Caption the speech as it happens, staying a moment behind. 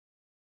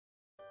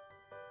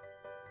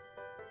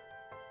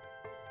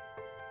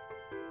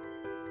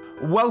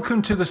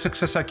Welcome to the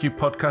Success IQ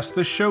podcast,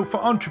 the show for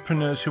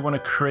entrepreneurs who want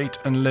to create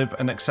and live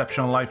an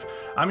exceptional life.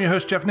 I'm your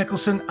host, Jeff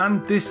Nicholson,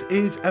 and this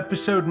is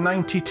episode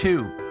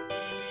 92.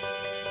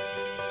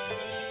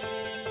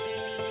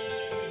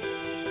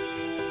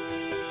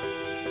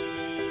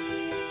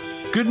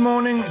 Good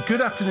morning,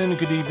 good afternoon, and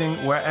good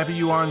evening, wherever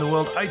you are in the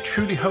world. I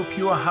truly hope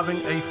you are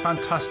having a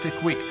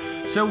fantastic week.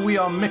 So we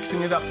are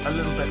mixing it up a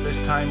little bit this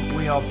time.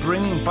 We are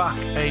bringing back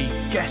a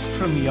guest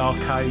from the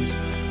archives.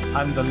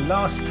 And the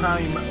last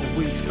time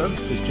we spoke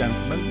to this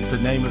gentleman, the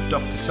name of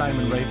Dr.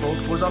 Simon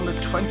Raybould, was on the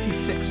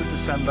 26th of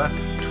December,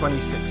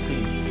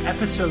 2016,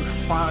 episode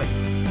 5.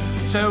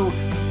 So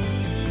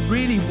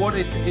really what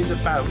it is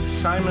about,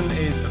 Simon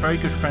is a very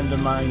good friend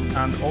of mine,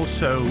 and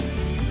also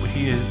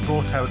he has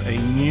brought out a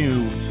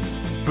new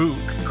book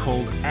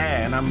called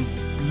Air, and I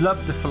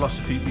love the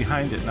philosophy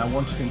behind it, and I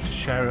wanted him to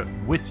share it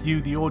with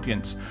you, the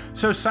audience.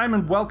 So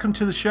Simon, welcome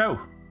to the show.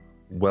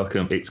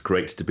 Welcome. It's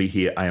great to be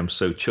here. I am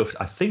so chuffed.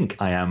 I think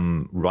I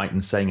am right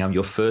in saying I'm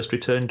your first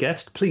return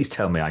guest. Please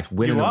tell me I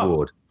win an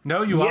award.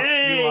 No, you are.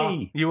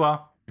 Yay! You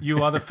are.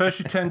 You are the first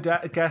return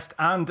guest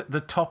and the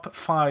top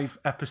 5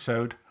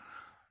 episode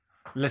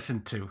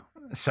listened to.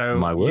 So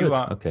my word.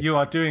 You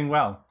are doing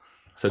well.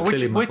 So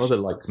clearly my mother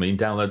likes me and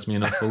downloads me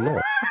an awful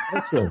lot.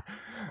 Excellent.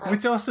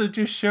 Which also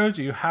just shows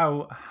you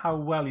how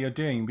well you're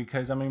doing,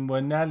 because I mean we're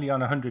nearly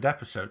on 100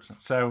 episodes.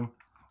 So,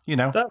 you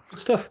know, that's good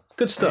stuff.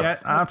 Good stuff. Yeah,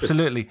 that's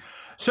absolutely. Good.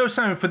 So,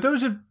 Simon, for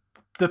those of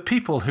the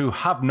people who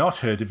have not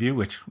heard of you,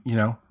 which, you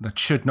know, that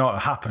should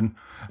not happen,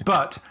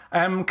 but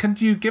can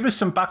you give us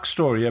some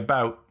backstory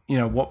about, you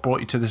know, what brought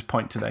you to this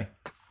point today?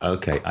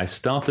 Okay, I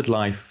started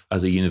life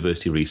as a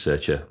university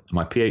researcher.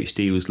 My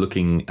PhD was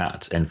looking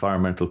at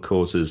environmental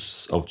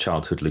causes of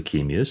childhood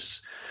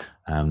leukemias.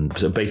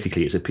 So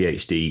basically, it's a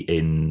PhD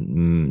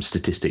in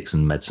statistics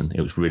and medicine.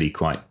 It was really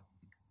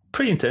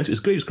pretty intense. It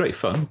was great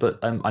fun. But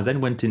I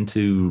then went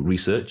into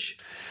research,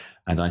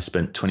 and I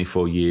spent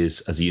 24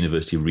 years as a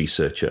university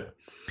researcher.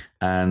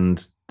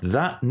 And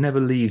that never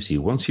leaves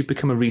you. Once you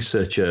become a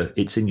researcher,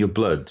 it's in your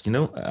blood, you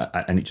know,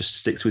 and it just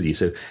sticks with you.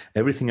 So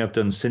everything I've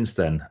done since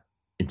then,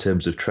 in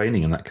terms of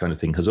training and that kind of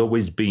thing, has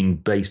always been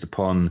based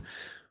upon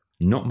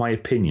not my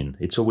opinion.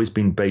 It's always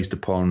been based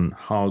upon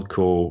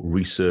hardcore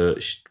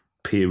research,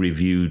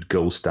 peer-reviewed,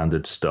 gold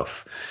standard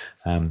stuff.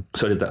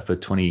 So I did that for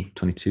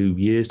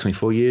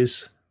 24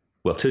 years.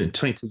 Well,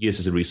 22 years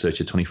as a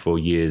researcher, 24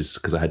 years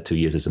because I had 2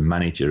 years as a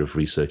manager of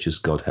researchers,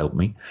 God help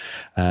me.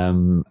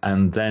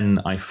 And then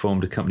I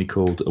formed a company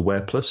called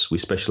Aware Plus. We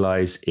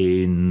specialize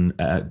in,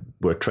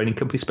 we're a training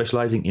company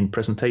specializing in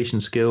presentation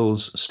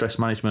skills, stress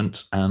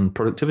management, and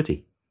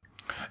productivity.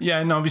 Yeah,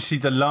 and obviously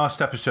the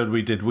last episode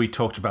we did, we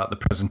talked about the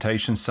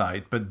presentation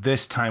side, but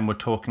this time we're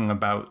talking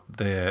about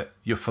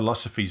your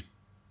philosophies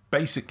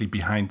basically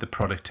behind the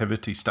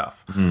productivity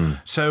stuff.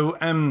 So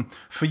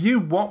for you,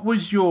 what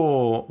was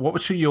your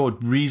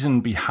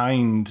reason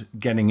behind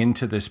getting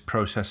into this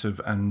process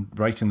of and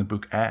writing the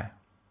book Air?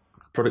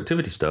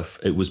 Productivity stuff.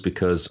 It was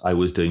because I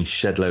was doing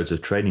shed loads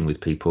of training with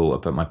people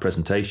about my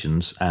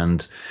presentations,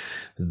 and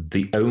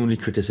the only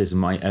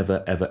criticism I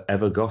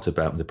ever got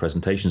about the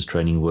presentations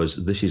training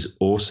was, this is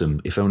awesome.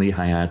 If only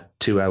I had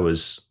 2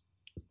 hours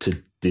to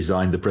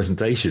design the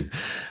presentation.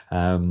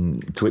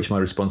 To which my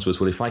response was,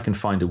 well, if I can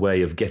find a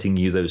way of getting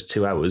you those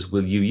 2 hours,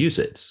 will you use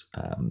it?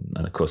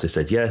 And of course they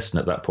said yes. And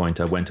at that point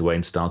I went away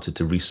and started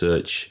to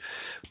research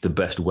the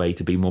best way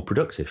to be more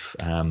productive.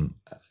 And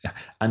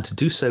to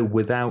do so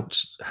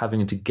without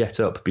having to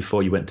get up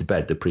before you went to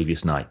bed the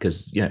previous night.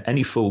 Because, you know,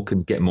 any fool can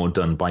get more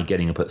done by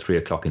getting up at 3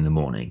 o'clock in the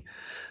morning.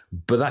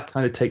 But that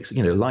kind of takes,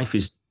 you know, life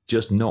is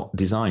just not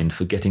designed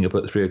for getting up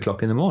at 3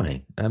 o'clock in the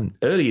morning.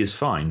 Early is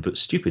fine, but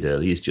stupid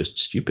early is just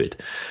stupid.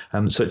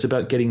 So it's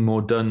about getting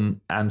more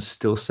done and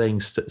still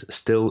saying,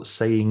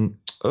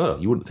 oh,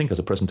 you wouldn't think as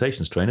a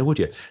presentations trainer, would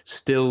you?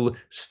 Still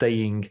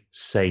staying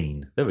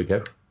sane. There we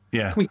go.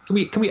 Yeah.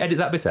 Can we edit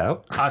that bit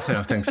out? I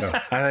think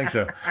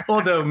so.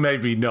 Although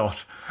maybe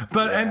not.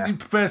 But yeah.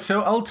 But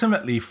so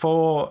ultimately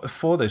for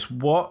this,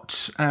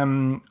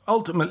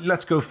 ultimately,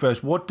 let's go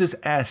first. What does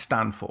AIR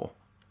stand for?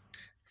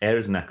 AIR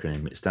is an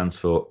acronym. It stands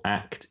for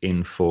Act,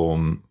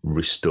 Inform,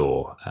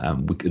 Restore.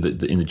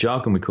 In the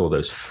jargon, we call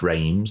those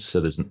frames.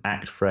 So there's an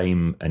act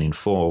frame, an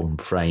inform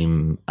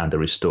frame, and a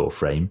restore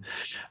frame.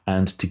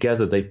 And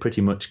together, they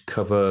pretty much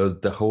cover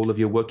the whole of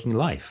your working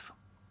life.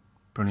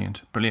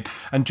 Brilliant.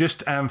 And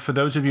just for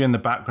those of you in the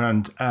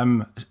background,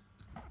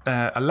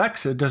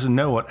 Alexa doesn't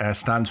know what AIR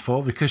stands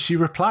for because she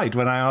replied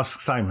when I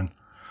asked Simon.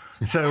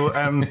 So,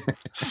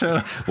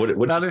 what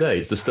did she say?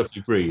 It's the stuff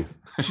you breathe.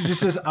 She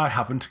just says, I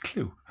haven't a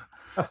clue.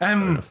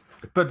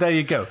 But there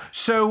you go.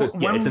 So it's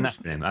an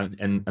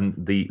acronym, and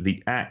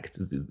the act,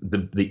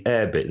 the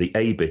AIR bit, the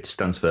A bit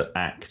stands for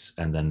act,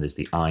 and then there's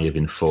the I of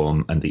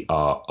inform and the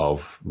R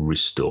of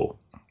restore.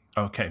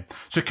 Okay.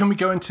 So can we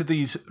go into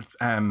these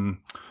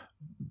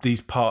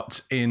these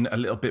parts in a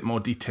little bit more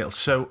detail.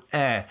 So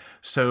air.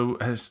 So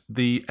as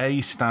the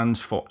A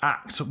stands for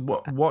act.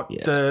 What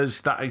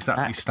does that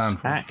exactly stand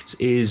for? Act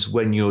is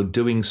when you're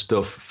doing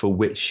stuff for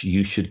which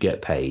you should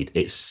get paid.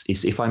 It's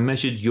if I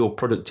measured your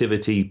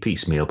productivity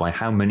piecemeal by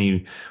how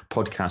many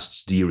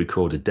podcasts do you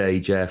record a day,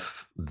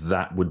 Jeff,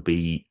 that would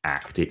be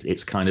act.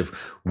 It's kind of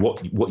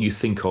what you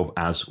think of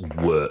as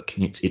work.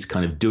 It's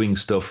kind of doing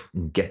stuff,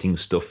 getting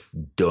stuff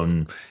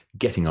done,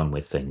 getting on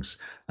with things.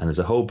 And there's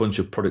a whole bunch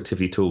of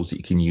productivity tools that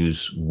you can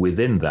use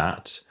within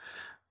that,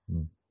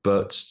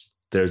 but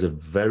there's a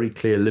very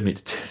clear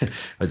limit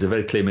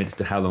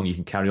to how long you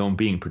can carry on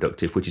being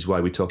productive, which is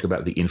why we talk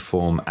about the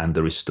inform and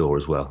the restore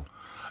as well.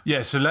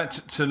 Yeah, so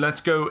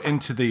let's go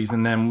into these,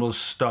 and then we'll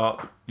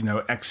start,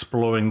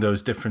 exploring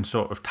those different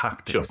sort of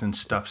tactics and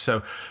stuff. So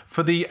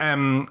for the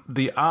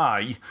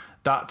I,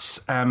 that's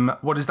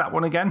what is that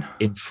one again?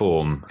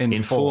 Inform.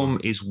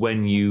 Inform is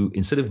when you,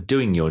 instead of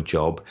doing your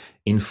job,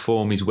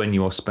 inform is when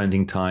you are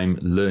spending time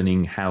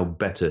learning how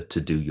better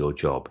to do your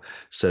job.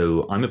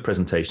 So I'm a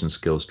presentation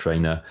skills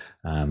trainer.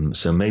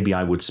 So maybe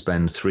I would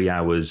spend 3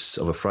 hours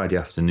of a Friday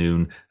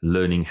afternoon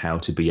learning how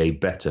to be a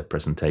better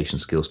presentation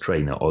skills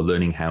trainer, or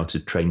learning how to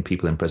train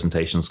people in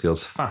presentation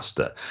skills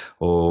faster,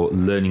 or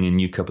learning a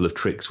new couple of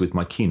tricks with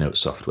my Keynote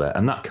software,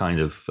 and that kind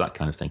of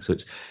thing. So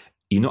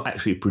you're not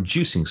actually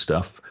producing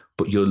stuff,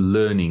 but you're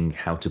learning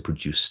how to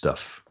produce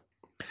stuff.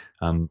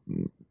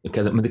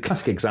 The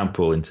classic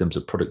example in terms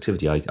of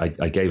productivity,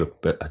 I gave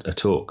a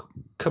talk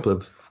a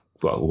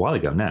while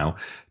ago now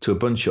to a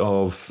bunch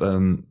of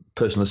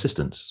personal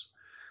assistants,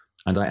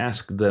 and I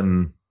asked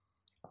them,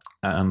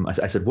 I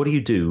said, what do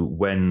you do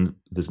when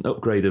there's an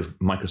upgrade of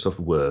Microsoft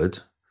Word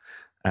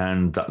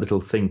and that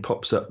little thing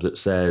pops up that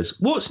says,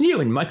 what's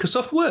new in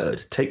Microsoft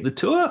Word? Take the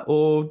tour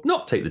or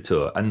not take the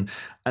tour? And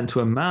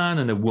to a man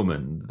and a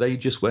woman, they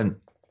just went,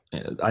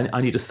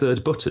 I need a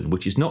third button,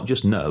 which is not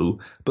just no,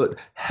 but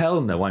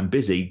hell no, I'm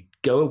busy.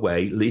 Go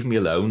away, leave me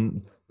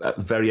alone.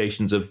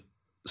 Variations of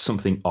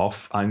something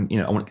off. I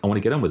want to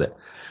get on with it.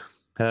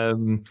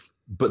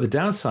 But the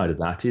downside of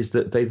that is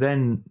that they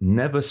then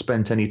never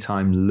spent any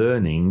time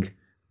learning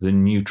the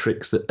new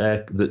tricks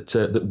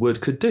that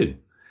Word could do.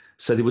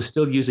 So they were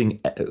still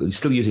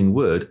using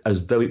Word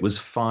as though it was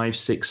 5,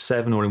 6,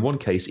 7, or in one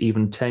case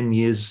even 10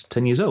 years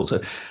old.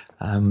 So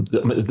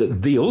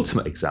the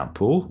ultimate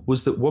example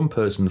was that one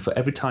person, for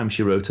every time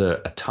she wrote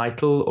a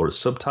title or a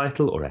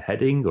subtitle or a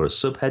heading or a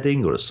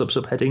subheading or a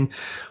subheading,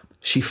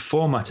 she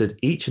formatted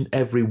each and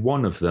every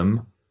one of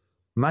them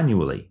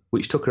manually,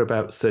 which took her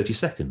about 30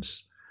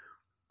 seconds.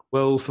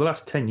 Well, for the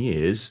last 10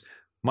 years,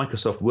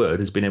 Microsoft Word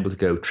has been able to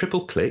go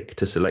triple click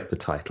to select the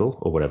title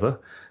or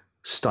whatever,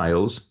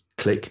 styles,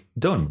 click,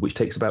 done, which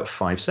takes about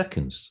 5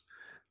 seconds.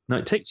 Now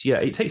it takes you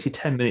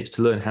 10 minutes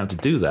to learn how to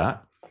do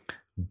that,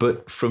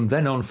 but from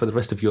then on for the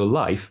rest of your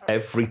life,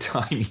 every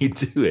time you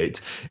do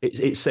it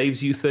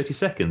saves you 30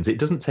 seconds. It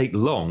doesn't take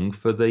long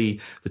for the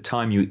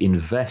time you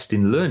invest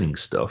in learning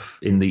stuff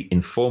in the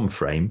inform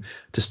frame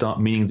to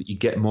start meaning that you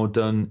get more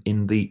done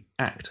in the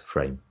act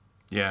frame.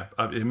 Yeah,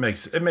 it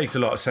makes a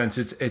lot of sense.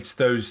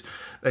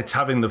 It's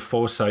having the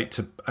foresight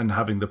and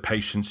having the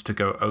patience to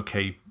go,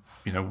 okay,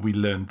 we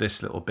learned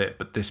this little bit,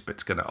 but this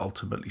bit's going to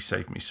ultimately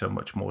save me so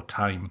much more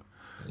time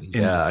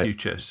in the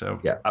future. So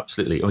yeah,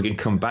 absolutely. We can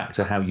come back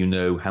to how you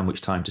know how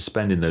much time to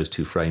spend in those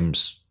two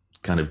frames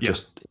kind of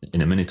just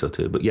in a minute or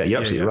two. But yeah,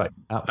 you're absolutely right.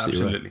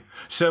 Absolutely. Right.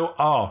 So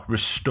R,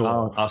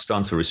 restore. R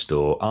stands for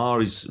restore.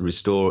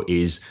 Restore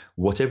is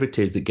whatever it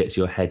is that gets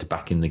your head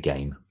back in the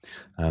game.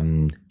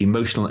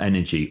 Emotional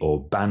energy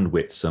or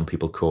bandwidth, some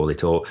people call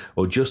it, or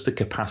just the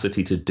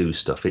capacity to do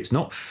stuff. It's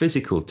not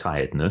physical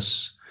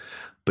tiredness,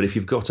 but if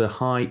you've got a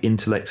high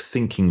intellect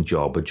thinking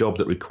job, a job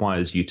that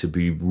requires you to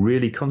be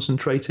really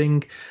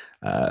concentrating,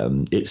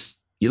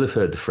 you'll have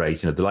heard the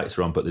phrase, the lights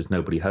are on, but there's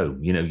nobody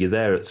home. You're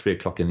there at 3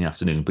 o'clock in the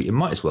afternoon, but you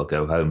might as well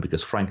go home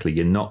because frankly,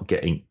 you're not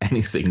getting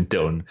anything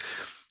done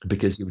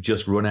because you've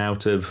just run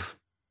out of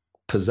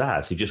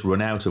pizzazz. You just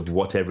run out of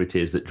whatever it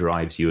is that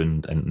drives you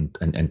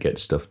and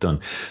gets stuff done.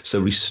 So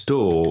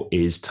restore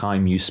is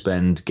time you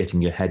spend getting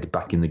your head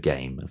back in the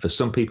game. And for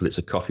some people, it's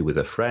a coffee with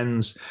their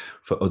friends.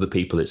 For other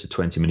people, it's a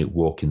 20-minute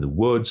walk in the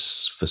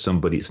woods. For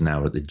somebody, it's an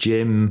hour at the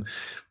gym.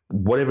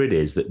 Whatever it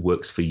is that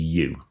works for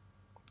you.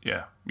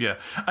 Yeah.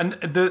 And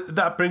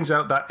that brings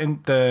out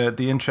the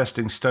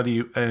interesting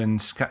study in,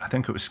 I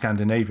think it was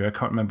Scandinavia. I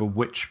can't remember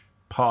which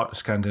part of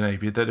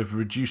Scandinavia, that have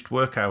reduced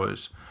work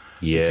hours.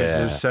 Yeah. Because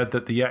they've said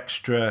that the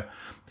extra,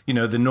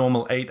 the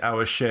normal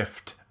 8-hour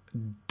shift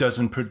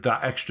doesn't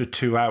that extra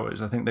 2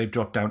 hours. I think they've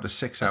dropped down to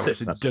 6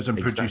 hours. It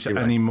doesn't produce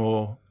any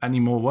more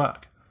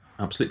work.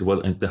 Absolutely. Well,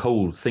 and the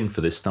whole thing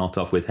for this start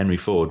off with Henry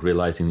Ford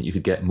realizing that you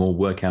could get more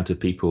work out of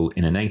people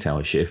in an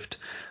 8-hour shift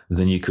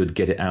than you could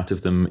get it out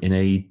of them in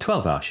a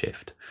 12-hour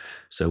shift.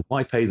 So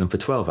why pay them for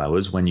 12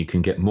 hours when you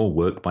can get more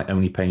work by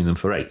only paying them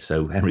for 8?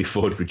 So Henry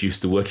Ford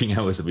reduced the working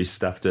hours of his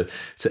staff to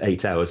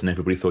 8 hours, and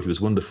everybody thought he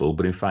was wonderful.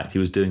 But in fact, he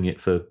was doing it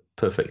for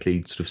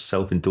perfectly sort of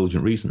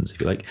self-indulgent reasons,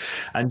 if you like.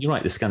 And you're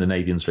right, the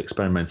Scandinavians are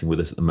experimenting with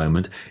this at the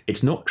moment.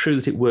 It's not true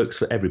that it works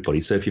for everybody.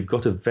 So if you've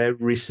got a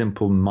very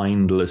simple,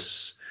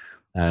 mindless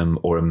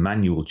or a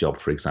manual job,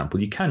 for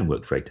example, you can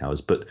work for 8 hours.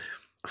 But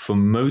for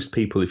most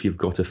people, if you've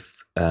got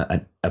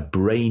a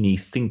brainy,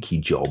 thinky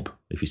job,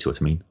 if you see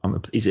what I mean,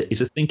 is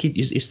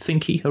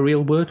thinky a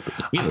real word?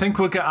 I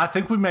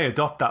think we may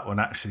adopt that one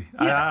actually.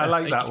 Yeah, I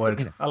like that word.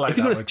 You know, I like. If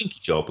you've got a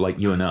thinky job like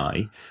you and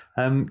I,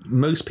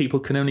 most people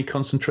can only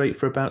concentrate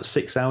for about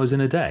 6 hours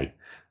in a day,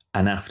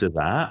 and after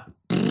that,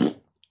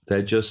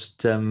 they're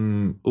just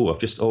I've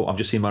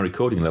just seen my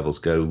recording levels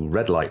go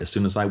red light as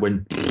soon as I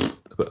went.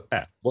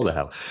 What the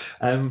hell?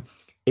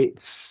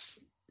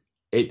 It's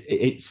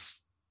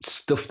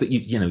stuff that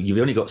you've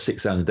only got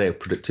 6 hours a day of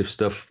productive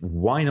stuff.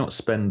 Why not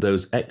spend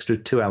those extra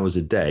 2 hours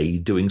a day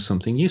doing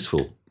something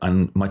useful?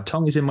 And my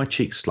tongue is in my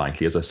cheek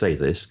slightly as I say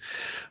this,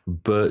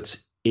 but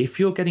if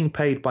you're getting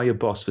paid by your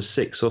boss for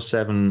 6 or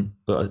 7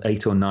 or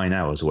 8 or 9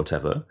 hours or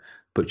whatever,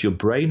 but your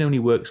brain only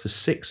works for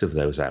 6 of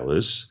those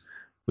hours,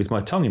 with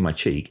my tongue in my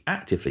cheek,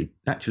 actually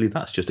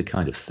that's just a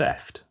kind of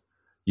theft.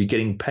 You're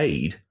getting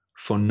paid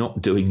for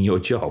not doing your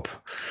job.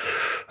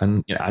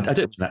 And I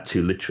don't mean that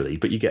too literally,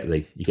 but you get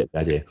the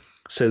idea.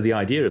 So the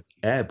idea of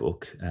the Air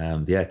book,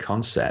 the Air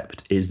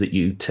concept, is that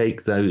you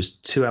take those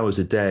 2 hours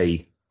a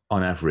day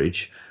on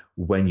average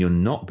when you're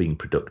not being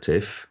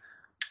productive,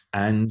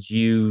 and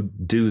you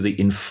do the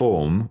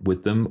inform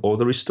with them or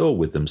the restore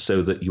with them,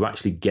 so that you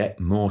actually get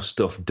more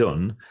stuff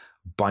done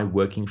by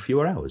working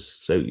fewer hours.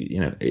 So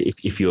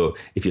if you're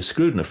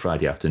screwed on a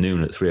Friday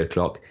afternoon at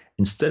 3:00,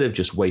 instead of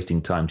just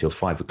wasting time till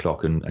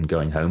 5:00 and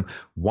going home,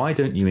 why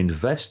don't you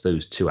invest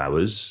those 2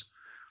 hours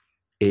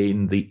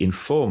in the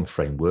inform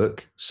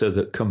framework so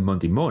that come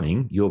Monday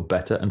morning, you're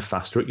better and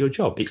faster at your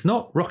job? It's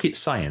not rocket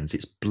science.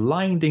 It's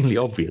blindingly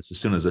obvious as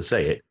soon as I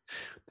say it.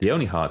 The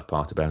only hard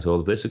part about all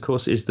of this, of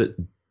course, is that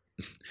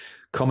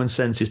common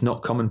sense is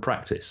not common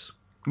practice.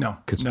 No,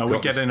 we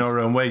get in our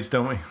own ways,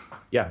 don't we?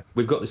 Yeah,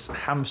 we've got this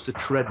hamster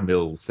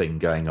treadmill thing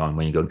going on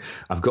when you're going,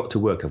 I've got to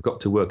work, I've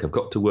got to work, I've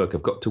got to work,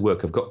 I've got to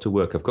work, I've got to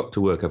work, I've got to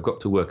work, I've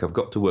got to work, I've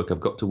got to work, I've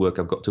got to work,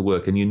 I've got to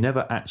work. And you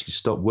never actually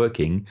stop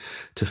working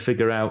to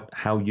figure out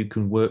how you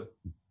can work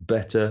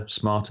better,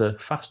 smarter,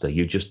 faster.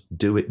 You just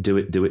do it.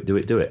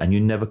 And you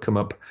never come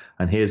up,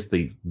 and here's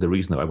the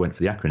reason that I went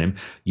for the acronym,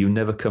 you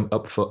never come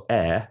up for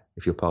air,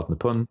 if you'll pardon the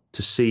pun,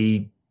 to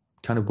see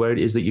kind of where it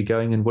is that you're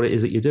going and what it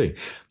is that you're doing.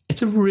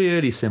 It's a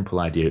really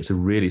simple idea. It's a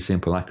really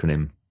simple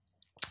acronym.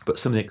 But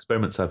some of the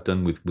experiments I've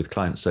done with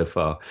clients so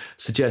far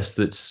suggest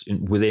that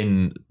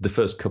within the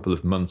first couple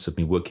of months of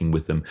me working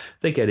with them,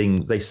 they're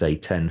getting, they say,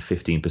 10,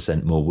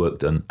 15% more work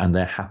done, and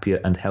they're happier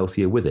and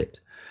healthier with it.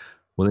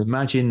 Well,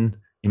 imagine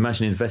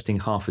investing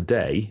half a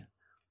day,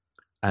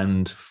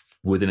 and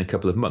within a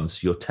couple of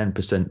months, you're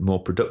 10%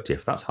 more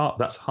productive. That's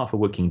half a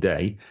working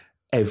day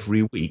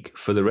every week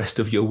for the rest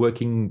of your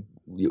working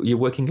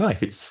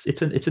life.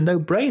 It's a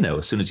no-brainer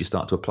as soon as you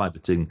start to apply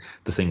the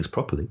things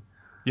properly.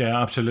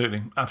 Yeah,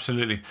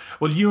 absolutely.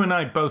 Well, you and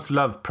I both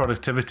love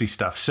productivity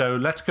stuff. So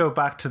let's go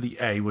back to the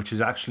A, which is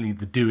actually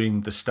the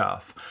doing the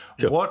stuff.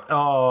 Sure. What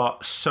are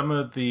some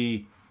of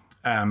the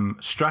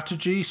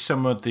strategies,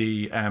 some of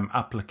the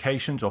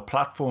applications or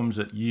platforms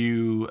that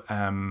you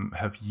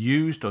have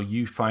used or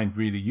you find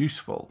really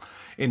useful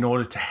in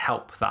order to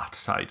help that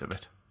side of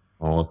it?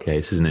 Okay,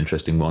 this is an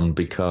interesting one,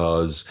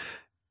 because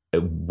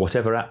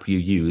whatever app you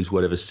use,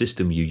 whatever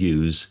system you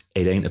use,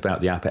 it ain't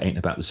about the app, it ain't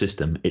about the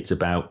system. It's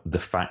about the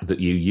fact that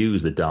you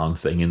use the darn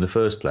thing in the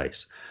first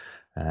place.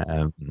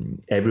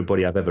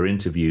 Everybody I've ever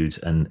interviewed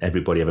and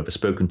everybody I've ever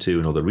spoken to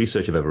and all the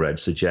research I've ever read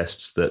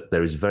suggests that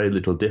there is very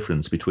little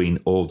difference between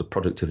all the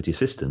productivity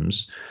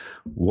systems.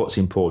 What's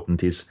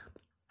important is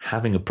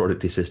having a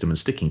productivity system and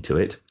sticking to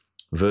it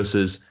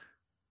versus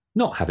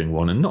not having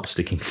one and not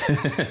sticking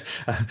to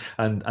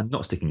and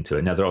not sticking to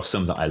it. Now, there are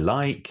some that I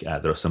like,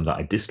 there are some that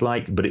I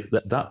dislike, but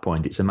at that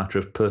point, it's a matter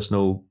of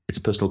personal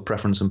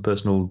preference and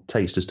personal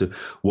taste as to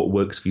what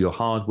works for your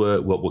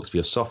hardware, what works for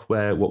your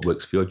software, what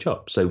works for your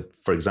job. So,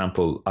 for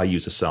example, I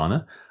use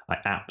Asana. I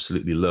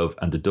absolutely love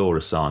and adore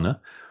Asana,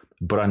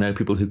 but I know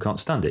people who can't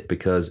stand it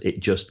because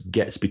it just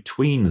gets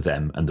between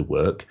them and the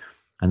work,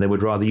 and they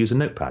would rather use a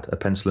notepad, a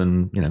pencil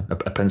and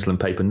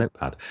paper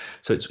notepad.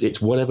 So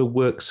it's whatever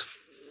works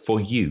for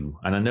you.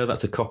 And I know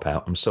that's a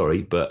cop-out, I'm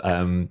sorry, but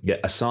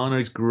Asana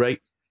is great.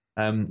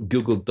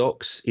 Google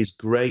Docs is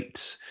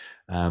great.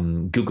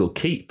 Google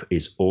Keep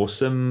is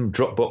awesome.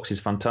 Dropbox is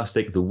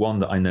fantastic. The one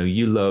that I know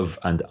you love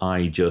and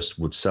I just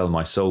would sell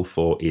my soul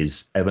for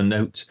is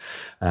Evernote,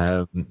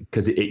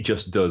 because it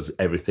just does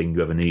everything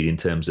you ever need in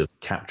terms of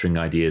capturing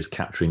ideas,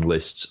 capturing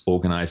lists,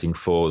 organizing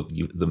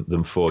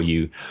them for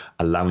you,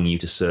 allowing you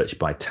to search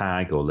by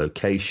tag or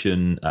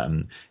location.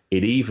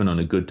 It even on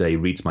a good day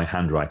reads my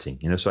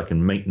handwriting, so I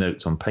can make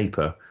notes on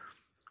paper.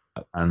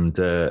 And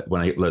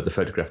when I upload the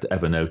photograph to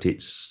Evernote,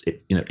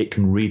 it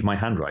can read my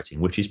handwriting,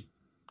 which is,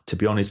 to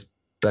be honest,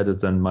 better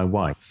than my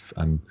wife.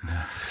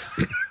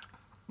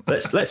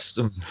 Let's skip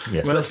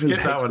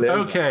that one.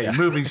 Okay,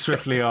 moving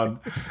swiftly on.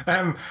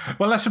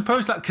 Well, I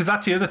suppose that, because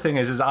that's the other thing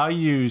is I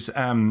use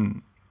I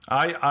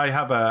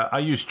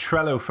use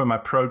Trello for my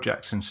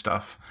projects and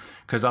stuff,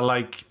 because I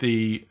like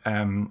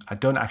I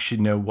don't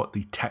actually know what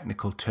the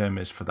technical term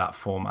is for that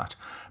format,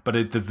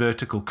 but the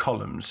vertical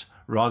columns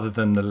rather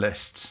than the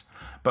lists.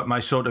 But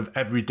my sort of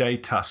everyday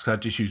tasks, I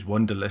just use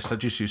Wunderlist. I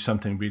just use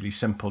something really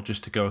simple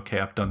just to go, okay,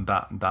 I've done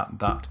that and that and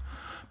that.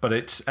 But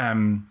it's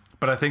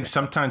but I think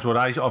sometimes what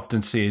I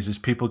often see is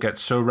people get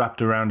so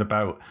wrapped around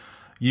about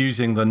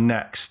using the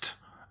next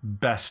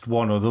best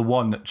one or the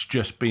one that's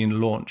just been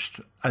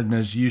launched. And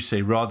as you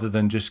say, rather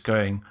than just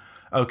going,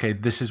 okay,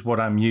 this is what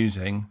I'm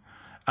using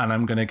and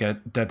I'm going to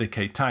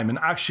dedicate time. And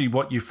actually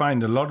what you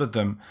find a lot of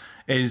them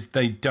is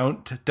they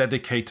don't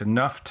dedicate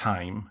enough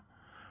time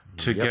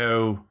to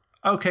go,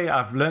 okay,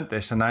 I've learnt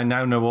this and I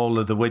now know all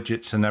of the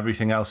widgets and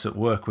everything else that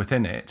work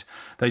within it.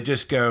 They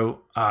just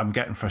go, I'm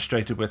getting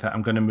frustrated with it,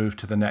 I'm going to move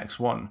to the next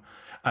one.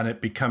 And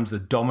it becomes the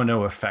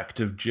domino effect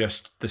of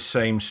just the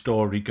same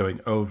story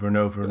going over and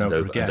over and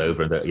over again. And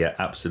over and over. Yeah,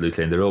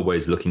 absolutely. And they're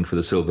always looking for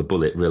the silver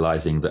bullet,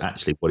 realizing that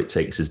actually what it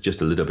takes is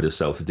just a little bit of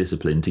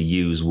self-discipline to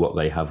use what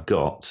they have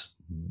got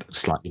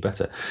slightly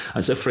better.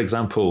 And so, for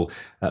example,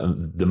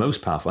 the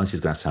most powerful, and this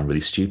is going to sound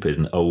really stupid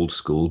and old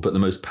school, but the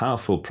most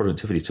powerful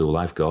productivity tool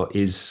I've got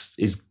is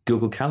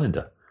Google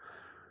Calendar.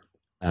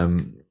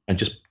 And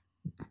just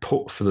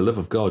for the love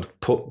of God,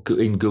 put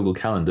in Google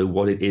Calendar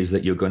what it is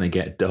that you're going to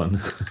get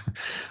done.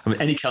 I mean,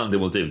 any calendar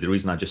will do. The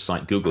reason I just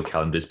cite Google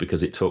Calendar is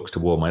because it talks to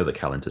all my other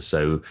calendars.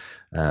 So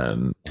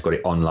I've got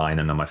it online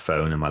and on my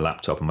phone and my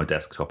laptop and my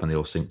desktop, and they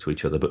all sync to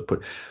each other.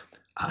 But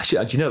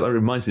actually, do you know, that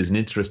reminds me, there's an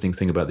interesting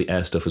thing about the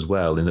Air stuff as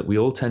well, in that we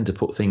all tend to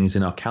put things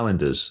in our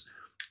calendars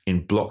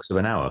in blocks of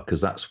an hour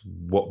because that's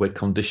what we're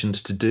conditioned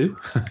to do.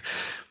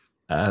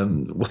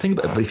 Well, if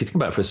you think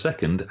about it for a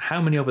second,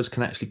 how many of us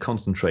can actually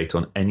concentrate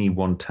on any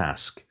one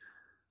task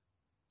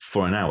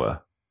for an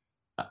hour?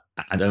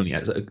 And only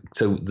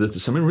so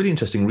there's some really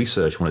interesting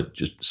research.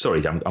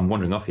 I'm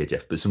wandering off here,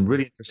 Jeff, but some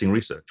really interesting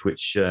research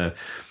which,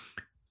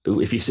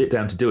 if you sit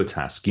down to do a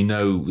task, you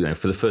know,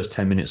 for the first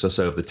 10 minutes or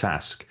so of the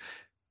task,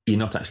 you're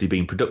not actually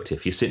being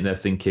productive. You're sitting there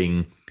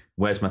thinking,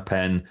 where's my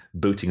pen,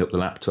 booting up the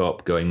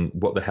laptop, going,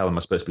 what the hell am I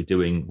supposed to be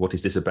doing? What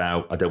is this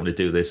about? I don't want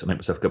to do this. I make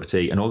myself a cup of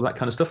tea and all that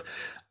kind of stuff.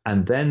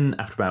 And then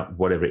after about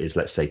whatever it is,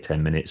 let's say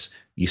 10 minutes,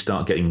 you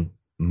start getting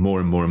more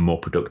and more and more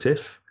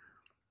productive.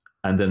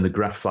 And then the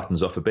graph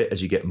flattens off a bit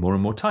as you get more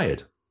and more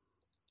tired.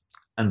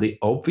 And the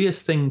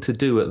obvious thing to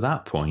do at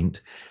that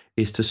point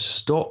is to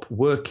stop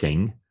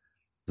working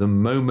the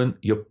moment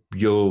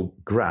your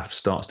graph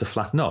starts to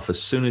flatten off.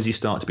 As soon as you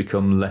start to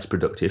become less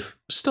productive,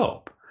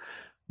 stop.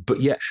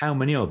 But yet, how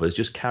many of us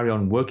just carry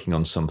on working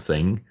on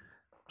something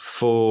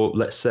for,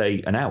 let's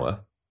say, an hour,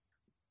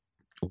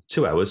 or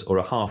 2 hours, or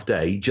a half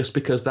day, just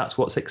because that's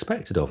what's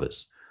expected of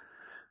us?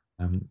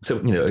 So,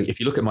 you know, if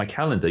you look at my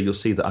calendar, you'll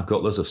see that I've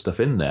got loads of stuff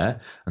in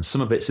there, and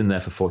some of it's in there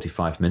for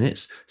 45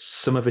 minutes.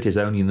 Some of it is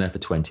only in there for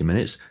 20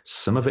 minutes.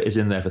 Some of it is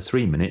in there for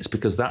 3 minutes,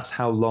 because that's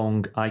how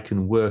long I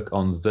can work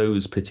on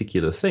those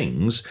particular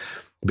things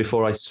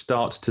before I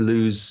start to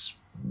lose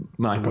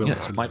my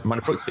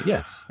productivity.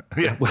 Yeah.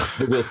 Yeah. Well,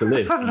 the will to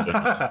live.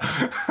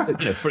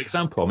 So, for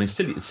example, I mean,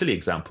 silly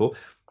example.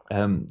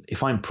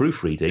 If I'm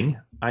proofreading,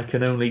 I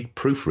can only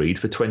proofread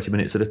for 20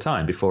 minutes at a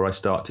time before I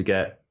start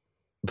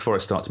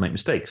to make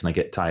mistakes and I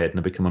get tired and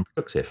I become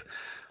unproductive.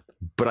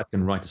 But I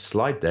can write a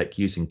slide deck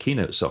using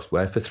Keynote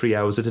software for 3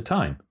 hours at a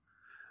time.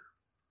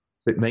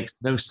 So it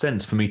makes no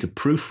sense for me to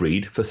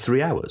proofread for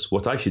 3 hours.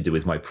 What I should do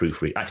with my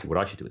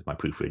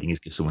proofreading is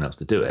give someone else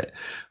to do it.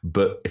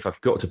 But if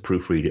I've got to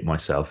proofread it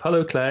myself,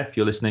 hello, Claire, if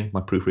you're listening,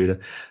 my proofreader,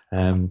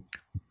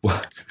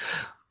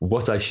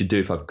 what I should do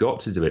if I've got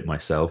to do it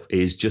myself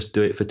is just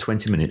do it for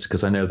 20 minutes,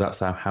 because I know that's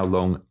how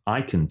long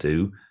I can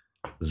do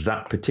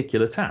that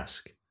particular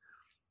task.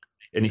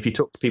 And if you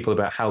talk to people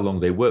about how long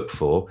they work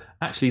for,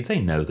 actually they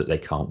know that they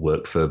can't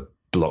work for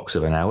blocks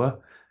of an hour.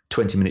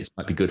 20 minutes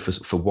might be good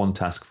for one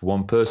task for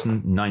one person,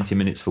 90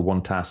 minutes for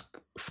one task,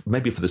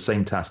 maybe for the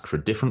same task for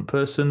a different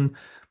person.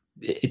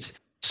 It's,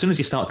 as soon as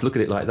you start to look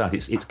at it like that,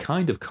 it's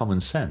kind of common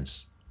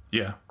sense.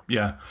 Yeah.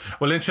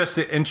 Well,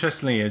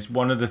 interestingly, is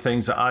one of the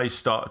things that I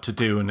started to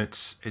do, and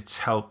it's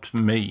helped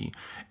me,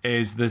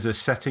 is there's a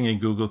setting in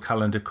Google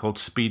Calendar called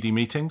Speedy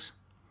Meetings.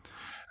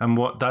 And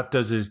what that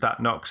does is that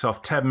knocks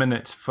off 10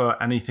 minutes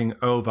for anything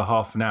over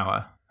half an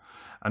hour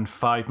and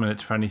 5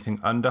 minutes for anything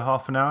under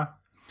half an hour.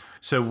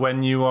 So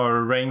when you are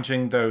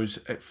arranging those,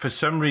 for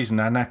some reason,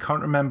 and I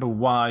can't remember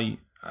why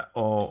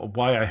or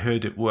why I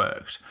heard it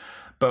worked,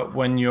 but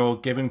when you're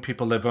giving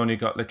people, they've only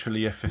got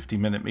literally a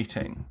 50-minute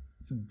meeting.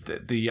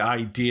 The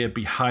idea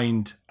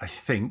behind, I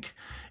think,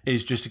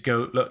 is just to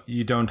go, look,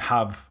 you don't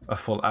have a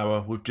full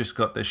hour. We've just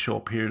got this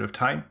short period of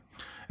time.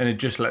 And it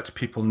just lets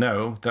people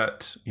know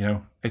that,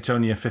 it's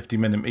only a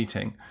 50-minute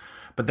meeting.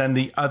 But then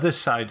the other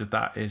side of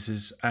that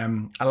is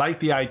I like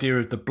the idea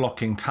of the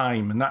blocking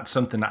time. And that's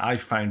something that I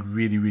find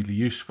really, really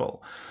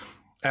useful.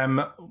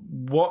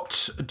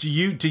 What do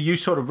you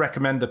sort of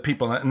recommend that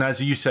people, and as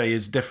you say,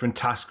 is different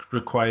tasks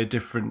require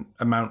different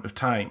amount of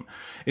time?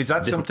 Is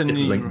that something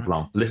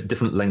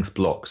different length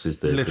blocks is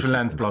the different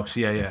length blocks?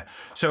 Yeah.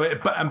 So,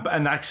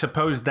 and I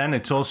suppose then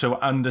it's also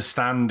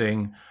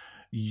understanding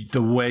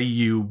the way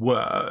you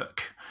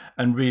work,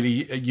 and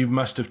really you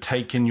must have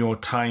taken your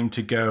time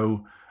to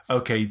go,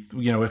 okay,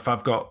 if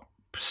I've got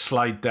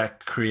slide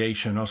deck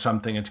creation or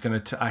something,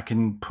 it's I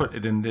can put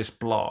it in this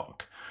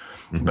block.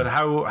 Mm-hmm. But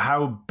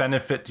how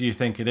benefit do you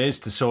think it is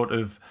to sort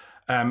of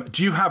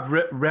do you have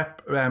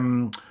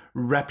repetition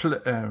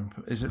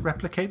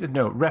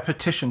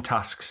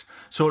tasks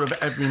sort of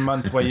every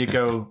month where you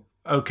go,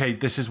 okay,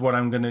 this is what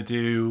I'm going to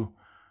do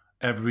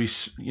every,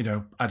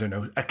 I don't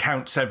know,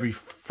 accounts every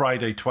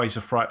Friday, twice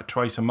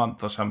a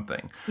month or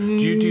something. Do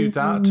you do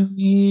that?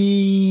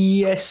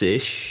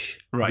 Yes-ish.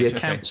 Right. The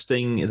accounts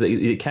thing.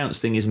 The accounts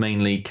thing is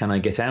mainly, can I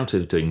get out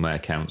of doing my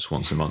accounts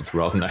once a month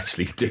rather than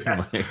actually doing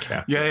my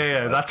accounts?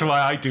 Yeah. That's why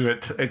I do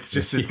it. It's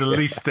just the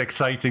least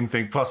exciting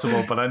thing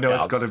possible, but I know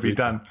it's got to be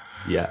done.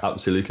 Yeah,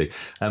 absolutely.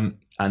 And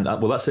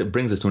that's it.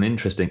 Brings us to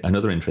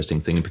another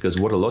interesting thing, because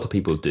what a lot of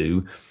people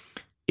do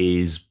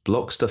is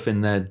block stuff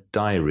in their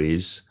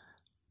diaries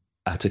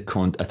at a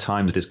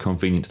time that is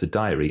convenient to the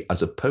diary,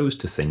 as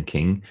opposed to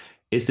thinking,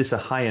 is this a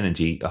high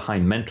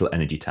mental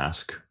energy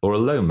task or a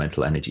low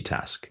mental energy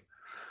task?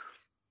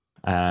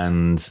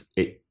 And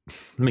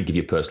let me give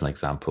you a personal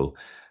example.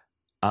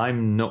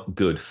 I'm not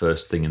good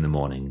first thing in the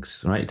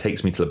mornings, right? It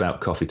takes me till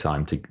about coffee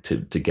time to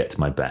get to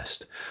my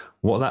best.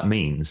 What that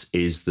means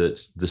is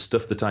that the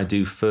stuff that I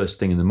do first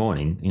thing in the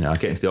morning, I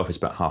get into the office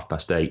about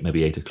 8:30,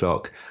 maybe 8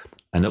 o'clock,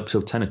 and up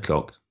till 10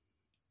 o'clock,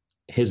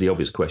 here's the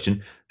obvious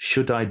question: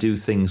 should I do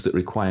things that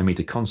require me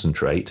to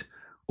concentrate,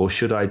 or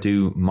should I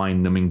do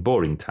mind-numbing,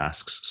 boring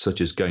tasks,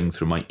 such as going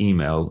through my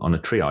email on a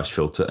triage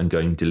filter and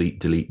going delete,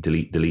 delete,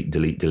 delete, delete,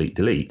 delete, delete,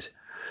 delete?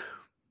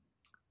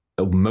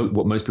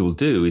 What most people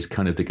do is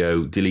kind of they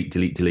go delete,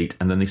 delete, delete,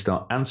 and then they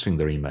start answering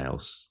their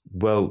emails.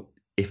 Well,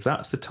 if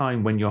that's the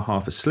time when you're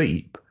half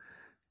asleep,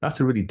 that's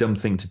a really dumb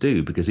thing to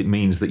do, because it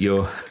means that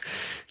you're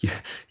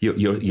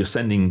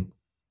sending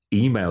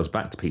emails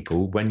back to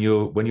people when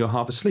you're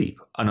half asleep.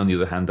 And on the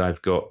other hand,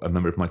 I've got a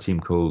member of my team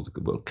called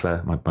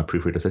Claire, my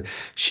proofreader. Said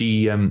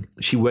she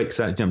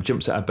wakes out,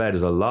 jumps out of bed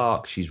as a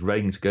lark. She's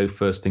ready to go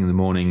first thing in the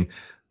morning.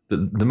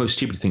 The most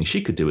stupid thing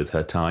she could do with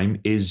her time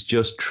is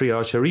just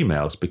triage her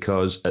emails,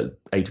 because at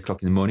 8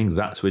 o'clock in the morning,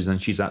 that's when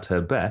she's at her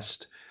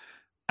best.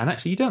 And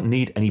actually, you don't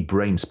need any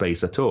brain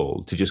space at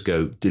all to just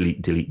go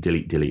delete, delete,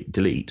 delete, delete,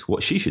 delete.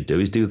 What she should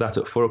do is do that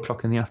at 4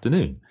 o'clock in the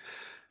afternoon.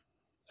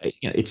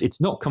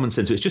 It's not common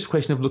sense. It's just a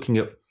question of looking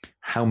at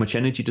how much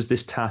energy does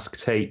this task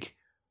take.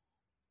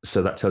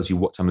 So that tells you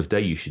what time of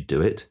day you should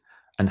do it,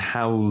 and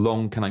how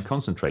long can I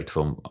concentrate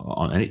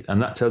on it, and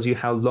that tells you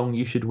how long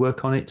you should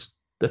work on it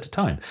at a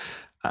time.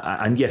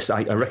 And yes,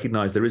 I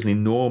recognize there is an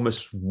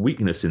enormous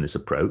weakness in this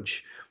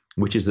approach,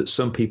 which is that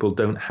some people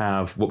don't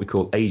have what we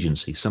call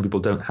agency. Some people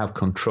don't have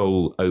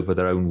control over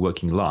their own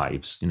working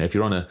lives. If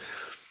you're on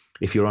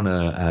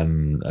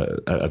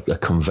a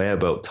conveyor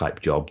belt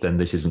type job, then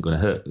this isn't going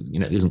to hurt.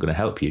 It isn't going to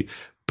help you.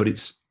 But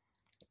it's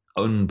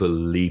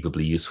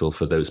unbelievably useful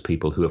for those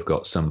people who have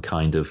got some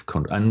kind of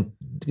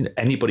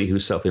anybody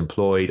who's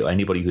self-employed, or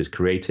anybody who's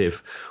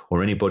creative,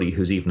 or anybody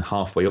who's even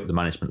halfway up the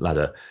management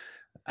ladder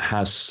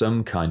has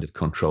some kind of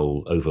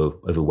control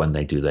over when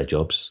they do their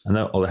jobs. And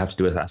all they have to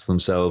do is ask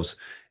themselves,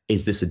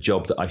 is this a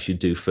job that I should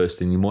do first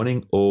thing in the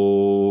morning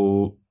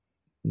or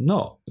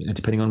not?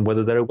 Depending on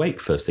whether they're awake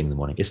first thing in the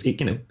morning. It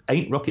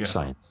ain't rocket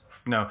science.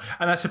 No.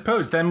 And I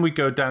suppose then we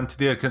go down to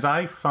because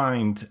I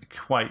find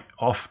quite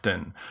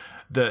often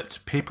that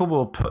people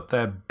will put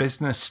their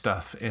business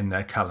stuff in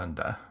their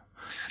calendar,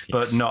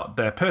 but not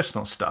their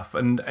personal stuff.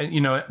 And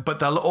but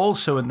they'll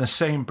also in the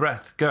same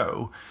breath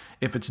go,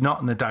 if it's not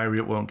in the diary,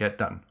 it won't get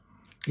done.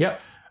 Yeah.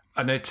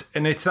 And it's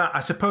that, I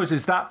suppose,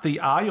 is that the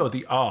I or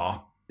the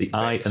R? The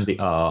I and the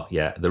R,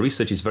 yeah. The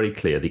research is very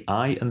clear. The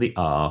I and the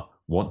R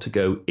want to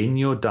go in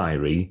your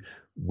diary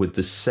with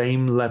the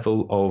same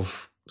level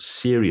of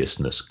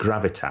seriousness,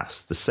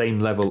 gravitas, the same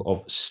level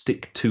of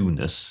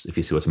stick-to-ness, if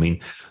you see what I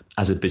mean,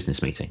 as a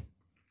business meeting.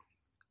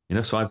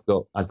 So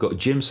I've got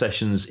gym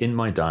sessions in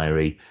my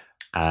diary,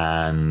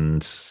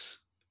 and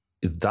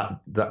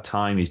that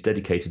time is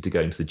dedicated to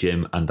going to the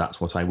gym, and that's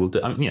what I will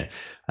do. I mean,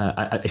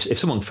 if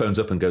someone phones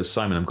up and goes,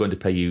 Simon, I'm going to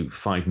pay you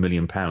 £5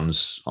 million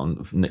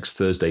on next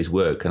Thursday's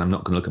work, and I'm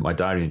not going to look at my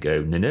diary and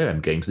go, no,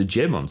 I'm going to the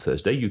gym on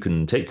Thursday. You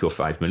can take your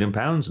 £5 million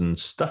and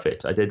stuff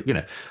it.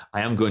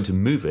 I am going to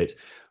move it.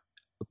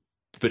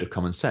 A bit of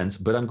common sense,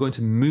 but I'm going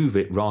to move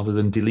it rather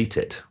than delete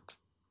it.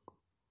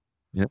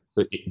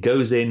 So it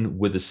goes in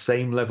with the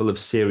same level of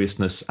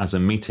seriousness as a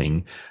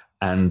meeting,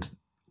 and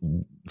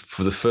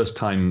for the first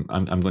time,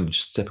 I'm going to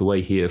just step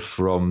away here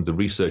from the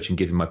research and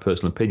give you my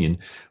personal opinion.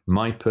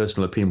 My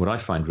personal opinion, what I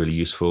find really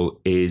useful,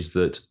 is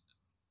that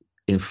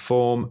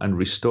Inform and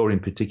Restore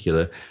in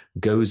particular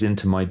goes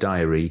into my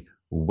diary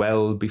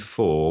well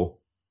before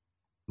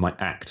my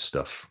ACT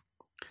stuff,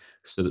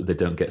 so that they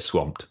don't get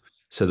swamped.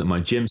 So that my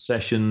gym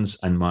sessions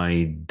and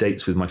my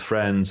dates with my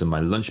friends and my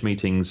lunch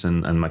meetings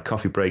and my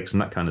coffee breaks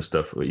and that kind of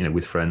stuff,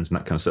 with friends and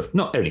that kind of stuff,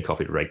 not only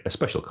coffee break, a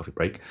special coffee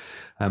break,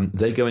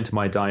 they go into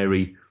my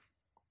diary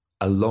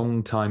a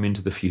long time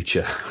into the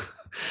future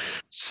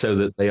so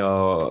that they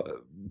are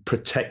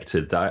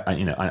protected. That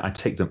I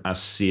take them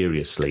as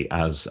seriously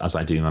as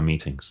I do my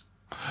meetings.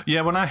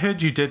 Yeah, when I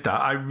heard you did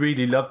that, I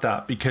really loved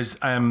that, because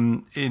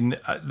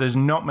there's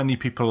not many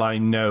people I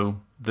know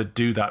that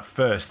do that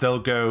first. They'll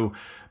go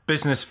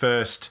business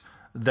first,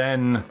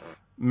 then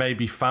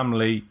maybe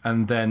family,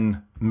 and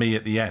then me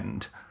at the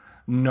end.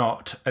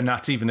 And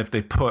that's even if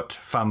they put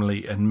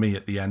family and me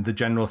at the end. The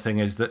general thing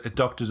is that a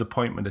doctor's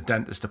appointment, a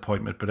dentist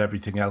appointment, but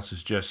everything else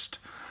is just,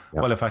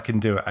 well, if I can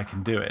do it, I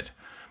can do it.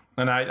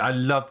 And I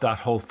love that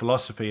whole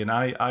philosophy, and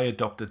I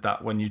adopted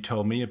that when you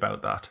told me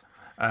about that.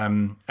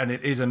 And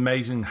it is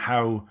amazing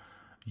how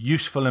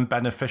useful and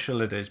beneficial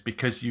it is,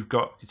 because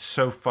it's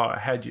so far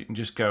ahead, you can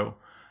just go,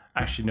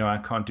 actually, no, I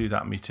can't do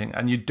that meeting.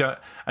 And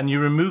you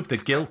remove the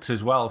guilt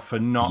as well for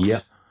not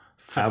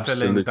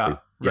fulfilling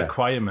that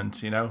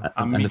requirement,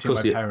 I'm meeting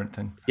my parent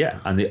thing. Yeah,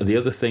 and the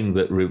other thing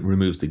that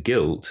removes the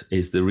guilt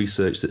is the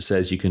research that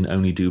says you can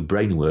only do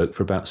brain work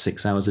for about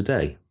 6 hours a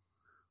day.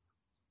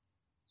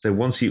 So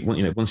once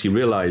you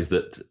realize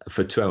that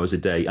for 2 hours a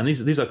day, and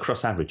these are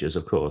cross averages,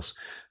 of course,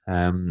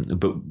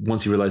 but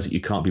once you realize that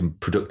you can't be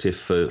productive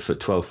for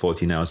 12,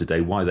 14 hours a day,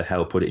 why the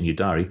hell put it in your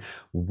diary?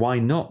 Why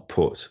not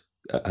put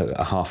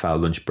a half-hour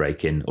lunch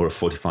break in, or a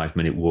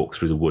 45-minute walk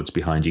through the woods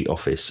behind your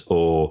office,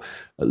 or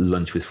a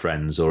lunch with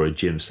friends, or a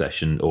gym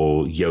session,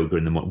 or yoga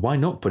in the morning? Why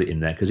not put it in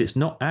there? Because it's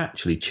not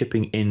actually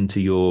chipping into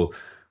your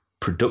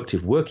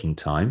productive working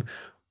time.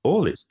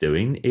 All it's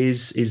doing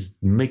is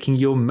making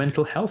your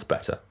mental health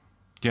better.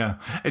 Yeah,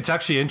 it's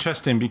actually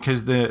interesting,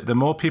 because the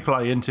more people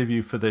I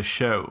interview for this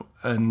show,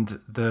 and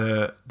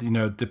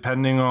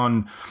depending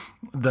on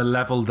the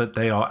level that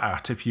they are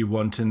at, if you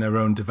want, in their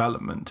own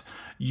development,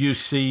 you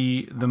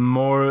see the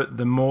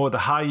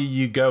higher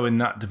you go in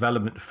that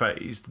development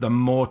phase, the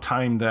more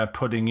time they're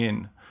putting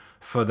in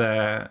for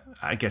their,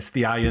 I guess,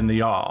 the I and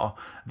the R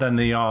than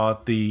they are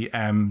the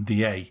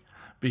A,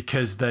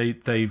 because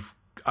they've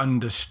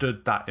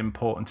understood that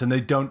importance, and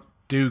they don't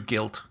do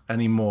guilt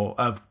anymore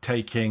of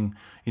taking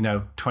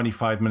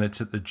 25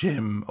 minutes at the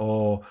gym,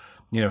 or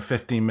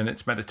 15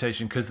 minutes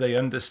meditation, because they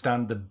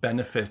understand the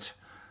benefit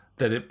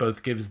that it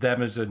both gives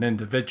them as an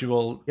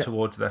individual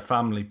towards their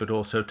family, but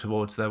also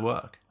towards their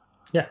work.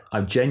 Yeah,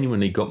 I've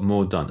genuinely got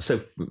more done. So,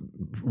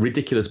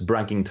 ridiculous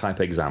bragging type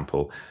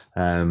example.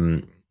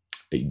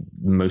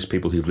 Most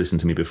people who've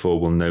listened to me before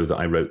will know that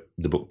I wrote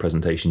the book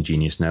Presentation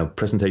Genius. Now,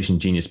 Presentation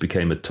Genius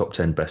became a top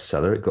 10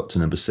 bestseller. It got to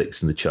number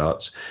 6 in the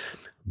charts.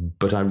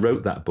 But I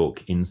wrote that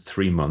book in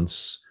 3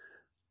 months.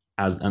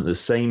 And at the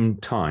same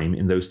time,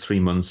 in those 3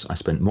 months, I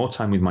spent more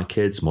time with my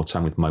kids, more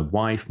time with my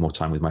wife, more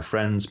time with my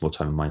friends, more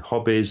time with my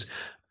hobbies.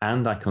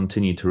 And I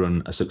continued to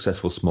run a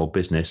successful small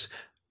business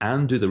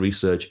and do the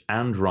research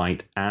and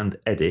write and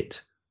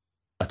edit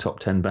a top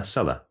 10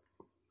 bestseller.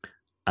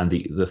 And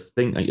the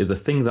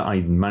thing that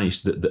I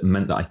managed that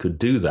meant that I could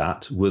do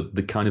that were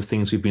the kind of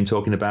things we've been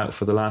talking about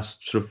for the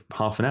last sort of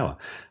half an hour.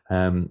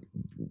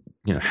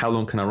 How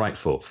long can I write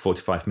for?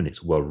 45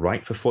 minutes. Well,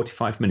 write for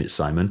 45 minutes,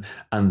 Simon,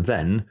 and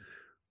then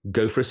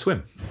go for a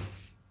swim.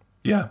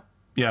 Yeah.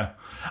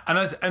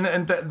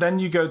 And then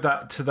you go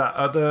to that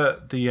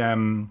other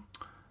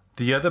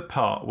the other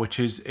part, which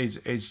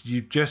is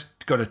you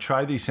just got to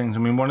try these things. I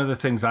mean, one of the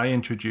things I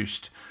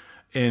introduced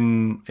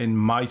in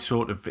my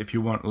sort of, if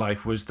you want,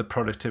 life was the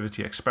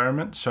productivity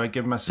experiment. So I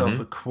give myself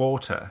a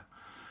quarter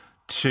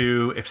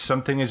to, if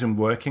something isn't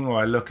working, or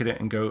I look at it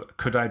and go,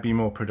 could I be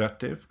more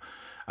productive?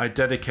 I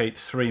dedicate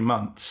 3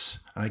 months,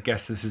 and I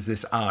guess this is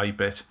this I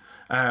bit,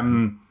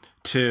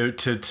 to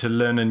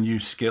learn a new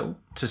skill,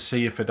 to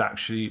see if it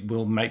actually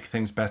will make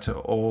things better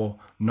or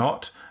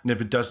not. And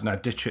if it doesn't, I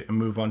ditch it and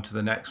move on to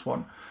the next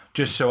one,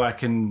 just so I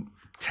can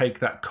take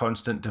that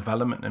constant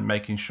development and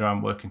making sure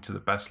I'm working to the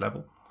best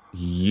level.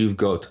 You've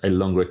got a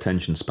longer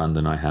attention span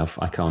than I have.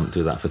 I can't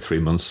do that for 3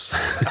 months.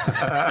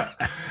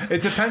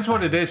 It depends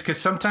what it is, because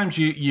sometimes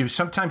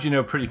you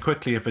know pretty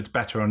quickly if it's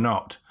better or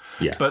not.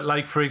 Yeah. But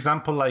like, for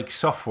example, like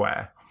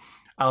software,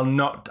 I'll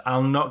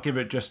not give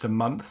it just a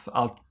month.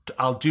 I'll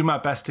I'll do my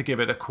best to give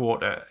it a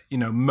quarter.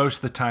 Most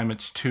of the time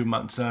it's 2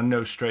 months, and I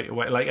know straight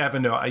away. Like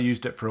Evernote, I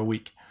used it for a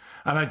week,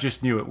 and I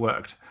just knew it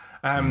worked.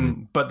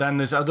 But then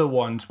there's other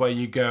ones where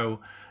you go,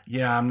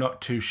 yeah, I'm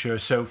not too sure.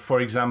 So, for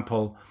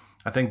example,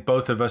 I think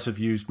both of us have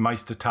used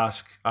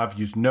Meistertask. I've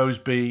used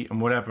Noseby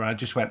and whatever. I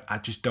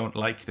just don't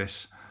like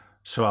this.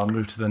 So I'll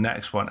move to the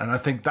next one. And I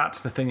think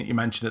that's the thing that you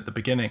mentioned at the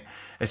beginning.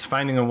 It's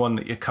finding a one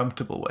that you're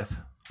comfortable with.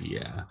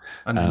 Yeah,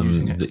 and then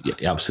using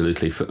it.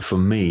 Absolutely. For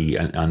me,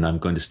 and I'm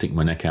going to stick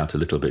my neck out a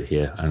little bit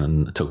here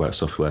and talk about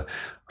software.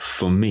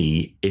 For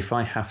me, if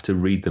I have to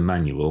read the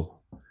manual,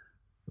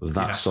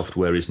 that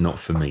software is not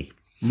for me.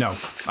 No,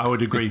 I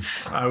would agree.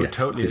 I would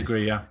totally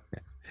agree, yeah.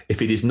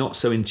 If it is not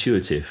so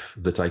intuitive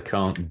that I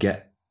can't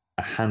get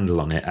a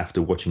handle on it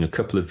after watching a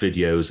couple of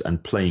videos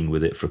and playing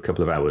with it for a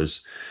couple of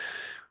hours,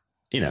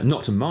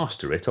 not to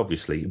master it,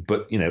 obviously,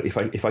 but,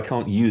 if I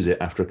can't use it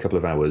after a couple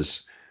of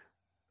hours,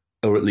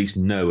 or at least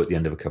know at the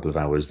end of a couple of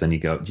hours, then you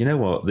go, do you know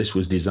what? This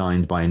was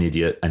designed by an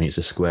idiot and it's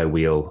a square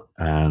wheel,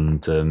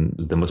 and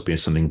there must be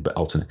something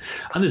alternate.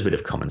 And there's a bit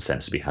of common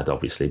sense to be had,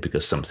 obviously,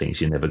 because some things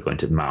you're never going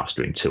to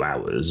master in 2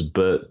 hours,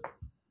 but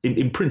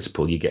in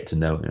principle, you get to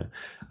know.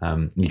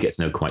 You get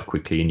to know quite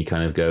quickly, and you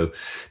kind of go, do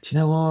you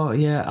know what?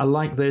 Yeah, I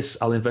like this.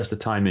 I'll invest the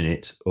time in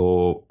it,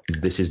 or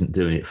this isn't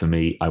doing it for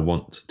me. I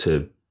want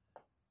to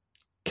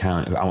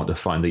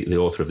find the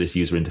author of this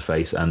user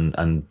interface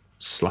and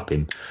slap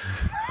him.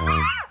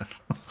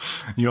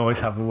 You always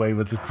have a way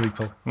with the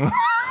people.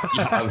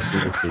 Yeah,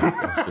 absolutely.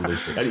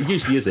 It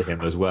usually is a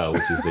him as well,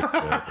 which is the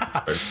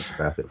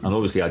about it. And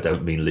obviously, I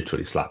don't mean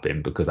literally slap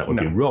him, because that would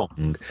be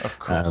wrong. Of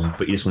course.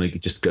 But you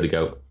just got to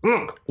go,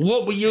 look,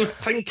 what were you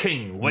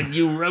thinking when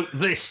you wrote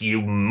this,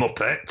 you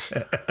muppet?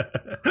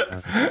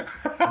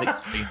 And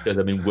explain to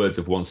them in words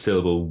of one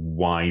syllable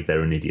why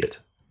they're an idiot.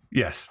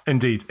 Yes,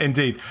 indeed.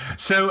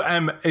 So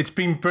it's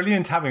been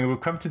brilliant having you.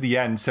 We've come to the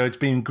end, so it's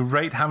been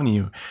great having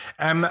you.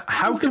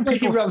 How can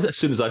people? As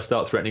soon as I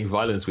start threatening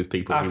violence with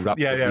people,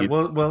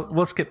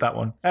 we'll skip that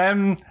one.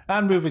 And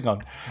moving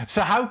on.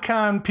 So, how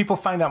can people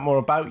find out more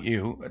about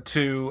you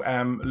to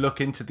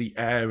look into the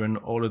Air and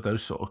all of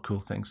those sort of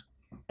cool things?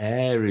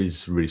 Air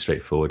is really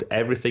straightforward.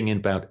 Everything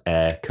about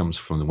Air comes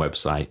from the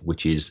website,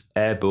 which is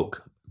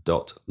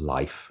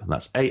airbook.life, and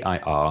that's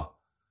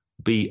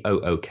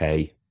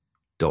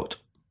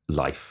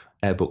AIRBOOK.life,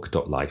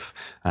 airbook.life.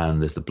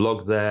 And there's the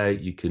blog there.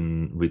 You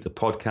can read the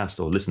podcast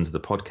or listen to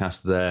the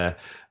podcast there.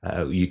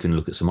 You can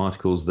look at some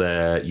articles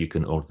there. You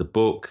can order the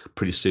book.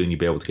 Pretty soon you'll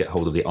be able to get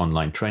hold of the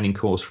online training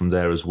course from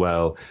there as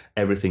well.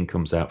 Everything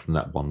comes out from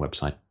that one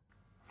website.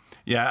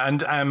 Yeah,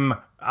 and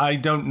I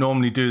don't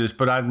normally do this,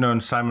 but I've known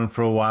Simon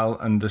for a while,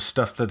 and the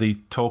stuff that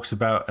he talks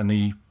about and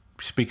he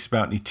speaks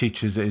about and he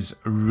teaches is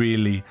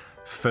really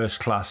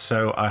first class,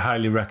 so I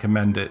highly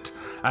recommend it.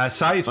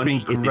 Si, it's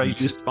been great.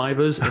 Just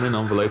fivers in an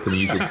envelope in the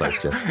usual place,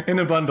 Jeff. In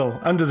a bundle,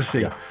 under the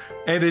sea. Yeah.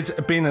 It has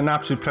been an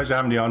absolute pleasure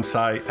having you on,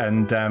 Si,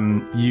 and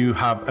you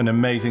have an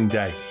amazing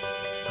day.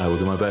 I will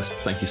do my best.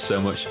 Thank you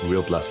so much.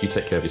 Real blast. You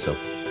take care of yourself.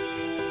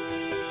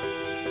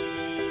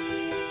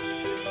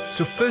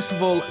 So first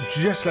of all,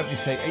 just let me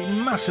say a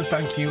massive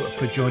thank you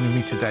for joining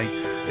me today.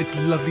 It's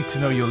lovely to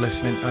know you're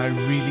listening, and I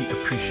really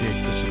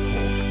appreciate the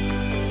support.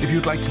 If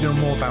you'd like to know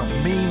more about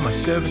me, my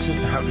services,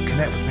 and how to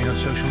connect with me on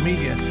social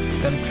media,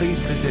 then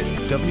please visit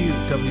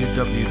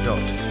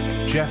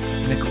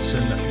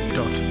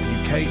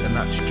www.jeffnicholson.uk, and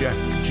that's Jeff,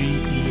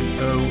 Geoff.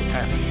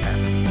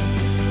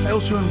 I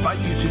also invite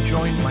you to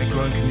join my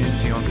growing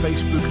community on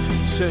Facebook,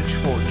 search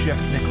for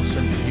Jeff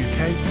Nicholson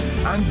UK,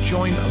 and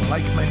join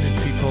like-minded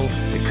people,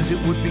 because it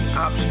would be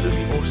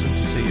absolutely awesome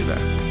to see you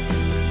there.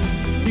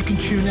 You can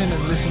tune in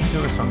and listen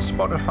to us on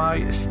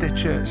Spotify,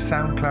 Stitcher,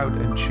 SoundCloud,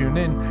 and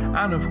TuneIn,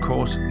 and of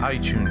course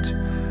iTunes.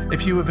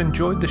 If you have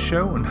enjoyed the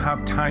show and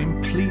have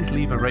time, please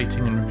leave a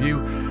rating and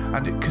review,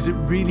 and because it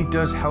really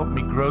does help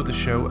me grow the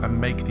show and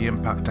make the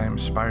impact I am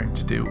aspiring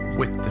to do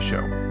with the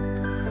show.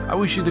 I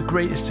wish you the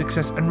greatest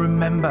success, and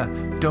remember,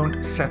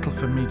 don't settle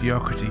for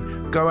mediocrity.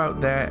 Go out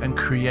there and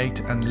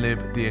create and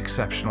live the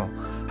exceptional.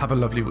 Have a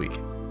lovely week.